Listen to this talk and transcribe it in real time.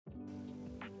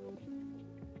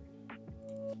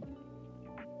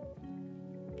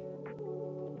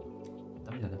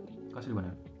कसरी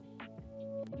बनायो?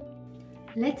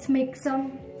 Let's make some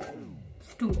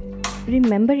stew.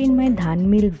 Remember in my dhan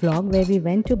meal vlog where we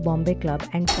went to Bombay Club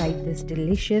and tried this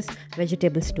delicious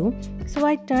vegetable stew? So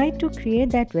I tried to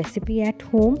create that recipe at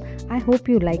home. I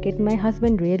hope you like it. My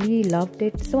husband really loved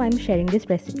it, so I'm sharing this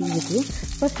recipe with you.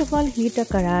 First of all, heat a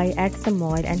karai, add some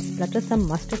oil and splutter some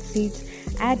mustard seeds.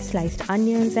 Add sliced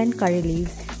onions and curry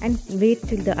leaves and wait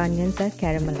till the onions are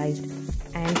caramelized.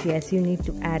 And yes, you need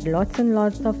to add lots and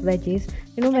lots of veggies.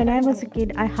 You know, when I was a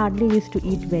kid, I hardly used to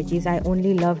eat veggies. I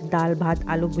only loved dal, bhat,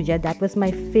 aloo bhujia. That was my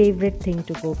favorite thing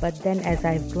to go. But then as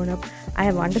I've grown up, I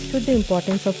have understood the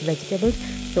importance of vegetables.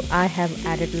 So I have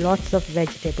added lots of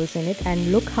vegetables in it,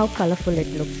 and look how colorful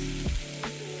it looks.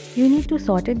 You need to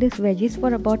saute these veggies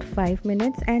for about 5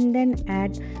 minutes and then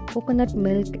add coconut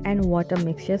milk and water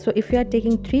mixture. So if you are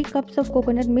taking 3 cups of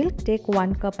coconut milk, take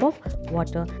 1 cup of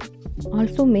water.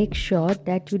 Also make sure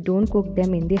that you don't cook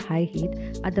them in the high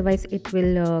heat, otherwise it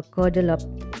will curdle up.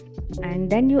 And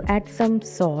then you add some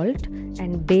salt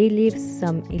and bay leaves,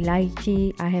 some elaichi.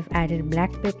 I have added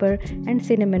black pepper and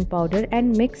cinnamon powder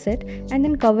and mix it, and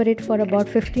then cover it for about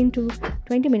 15 to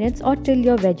 20 minutes or till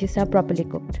your veggies are properly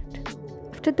cooked.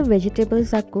 After the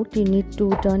vegetables are cooked, you need to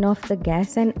turn off the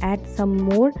gas and add some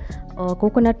more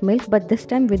coconut milk, but this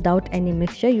time without any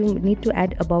mixture. You need to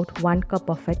add about 1 cup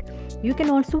of it. You can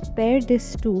also pair this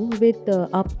stew with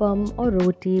appam or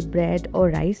roti, bread or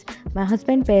rice. My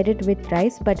husband paired it with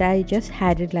rice, but I just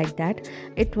had it like that.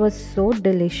 It was so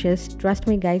delicious. Trust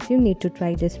me guys, you need to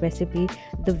try this recipe.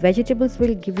 The vegetables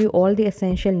will give you all the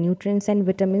essential nutrients and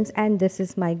vitamins, and this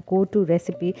is my go-to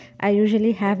recipe. I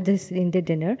usually have this in the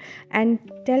dinner. And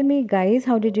tell me guys,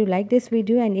 how did you like this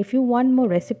video? And if you want more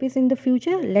recipes in the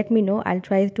future, let me know. I'll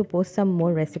try to post some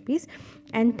more recipes.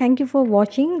 And thank you for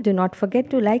watching. Do not forget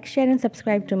to like, share and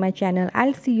subscribe to my channel.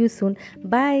 I'll see you soon.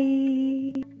 Bye.